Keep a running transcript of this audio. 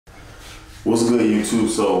What's good, YouTube?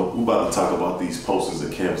 So we're about to talk about these posters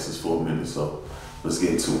and canvases for a minute, so let's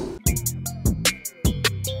get into it.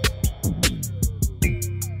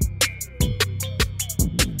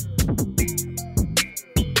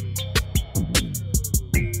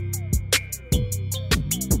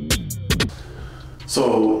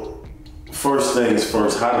 So first things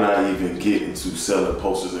first, how did I even get into selling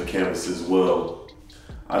posters and canvases? Well,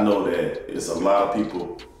 I know that it's a lot of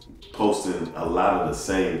people posting a lot of the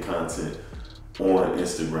same content on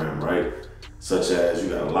Instagram, right? Such as you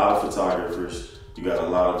got a lot of photographers, you got a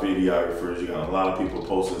lot of videographers, you got a lot of people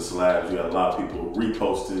posting slabs, you got a lot of people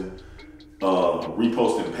reposting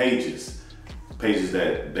pages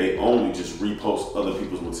that they only just repost other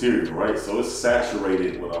people's material, right? So it's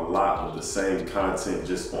saturated with a lot of the same content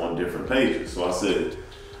just on different pages. So I said,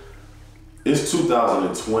 it's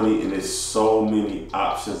 2020 and there's so many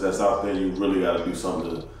options that's out there. You really got to do something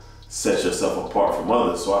to set yourself apart from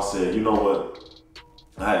others. So I said, you know what?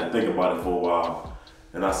 I had to think about it for a while,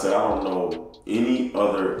 and I said, I don't know any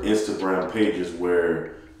other Instagram pages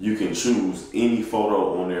where you can choose any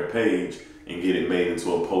photo on their page and get it made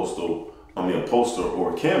into a poster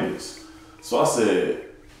or a canvas. So I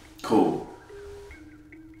said, cool,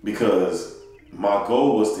 because my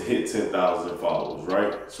goal was to hit 10,000 followers,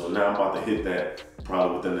 right? So now I'm about to hit that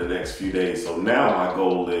probably within the next few days. So now my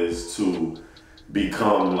goal is to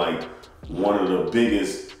become like one of the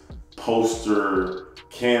biggest poster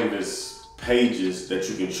canvas pages that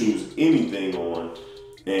you can choose anything on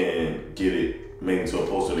and get it made into a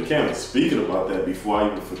poster and a canvas. Speaking about that, before I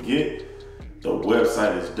even forget, the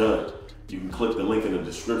website is done. You can click the link in the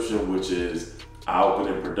description, which is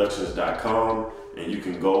eyeopeningproductions.com, and you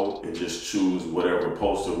can go and just choose whatever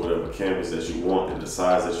poster, whatever canvas that you want and the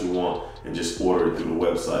size that you want, and just order it through the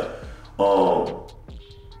website.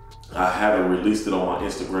 I haven't released it on my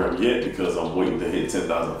Instagram yet because I'm waiting to hit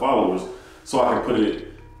 10,000 followers so I can put it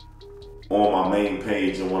on my main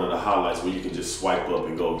page in one of the highlights where you can just swipe up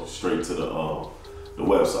and go straight to the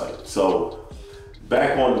website. So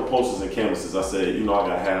back on the posters and canvases, I said, you know, I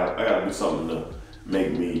gotta do something to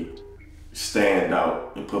make me stand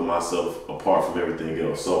out and put myself apart from everything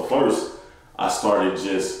else. So first, I started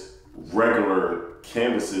just regular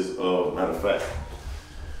canvases of, matter of fact,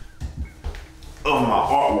 of my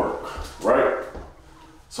artwork, right?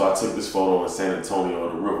 So I took this photo in San Antonio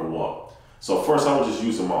of the Riverwalk. So first I was just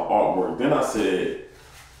using my artwork. Then I said,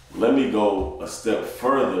 let me go a step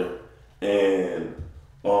further and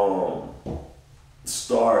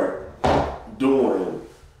start doing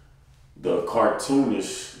the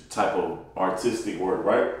cartoonish type of artistic work,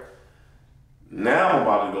 right? Now I'm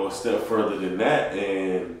about to go a step further than that,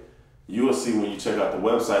 and you'll see when you check out the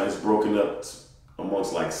website, it's broken up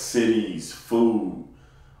amongst like cities, food,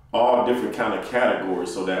 all different kind of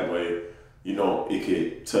categories, so that way, you know, it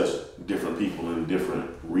could touch different people in different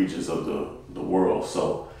regions of the world.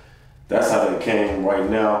 So that's how it came. Right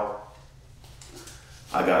now,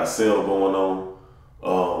 I got a sale going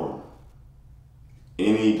on.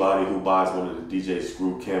 Anybody who buys one of the DJ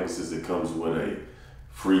Screw canvases, it comes with a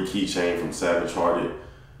free keychain from Savage Hearted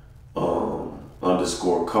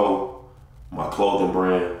 _co, my clothing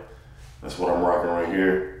brand. That's what I'm rocking right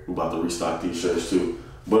here. We're about to restock these shirts too.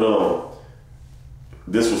 But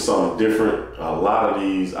this was something different. A lot of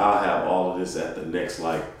these, I'll have all of this at the next,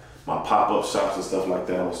 like my pop-up shops and stuff like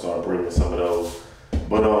that. I'm gonna start bringing some of those.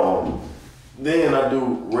 But then I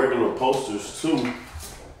do regular posters too.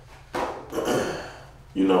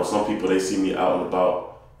 You know, some people, they see me out and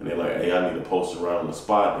about and they're like, hey, I need a poster right on the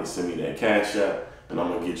spot. They send me that Cash App and I'm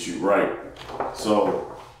gonna get you right.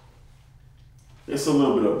 So it's a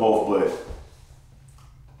little bit of both, but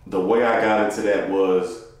the way I got into that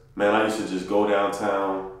was, man, I used to just go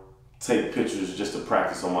downtown, take pictures just to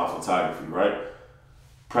practice on my photography, right?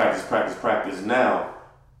 Practice. Now,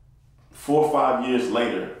 4 or 5 years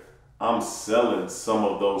later, I'm selling some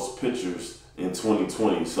of those pictures in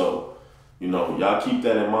 2020. So, you know, y'all keep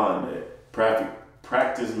that in mind, that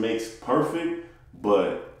practice makes perfect,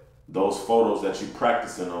 but those photos that you're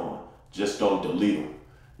practicing on, just don't delete them.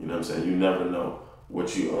 You know what I'm saying? You never know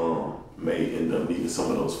what you may end up needing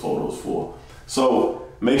some of those photos for. So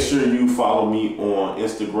make sure you follow me on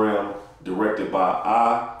Instagram, Directed by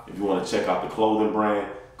I. If you want to check out the clothing brand,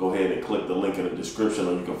 go ahead and click the link in the description,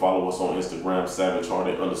 or you can follow us on Instagram,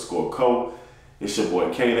 SavageHearted _co. It's your boy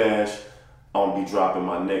K-Dash. I'm gonna be dropping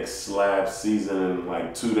my next slab season in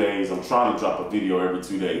like 2 days. I'm trying to drop a video every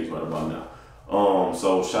 2 days right about now.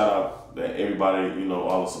 So shout out to everybody, you know,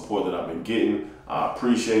 all the support that I've been getting. I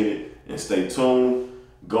appreciate it, and stay tuned.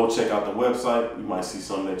 Go check out the website. You might see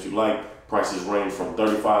something that you like. Prices range from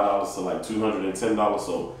 $35 to like $210.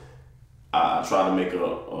 So I try to make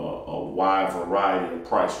a wide variety and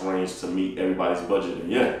price range to meet everybody's budget.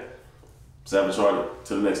 And yeah, Savage Charlie.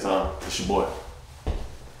 Till the next time, it's your boy.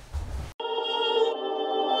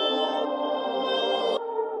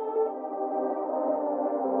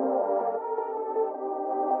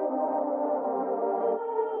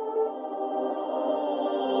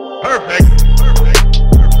 Perfect.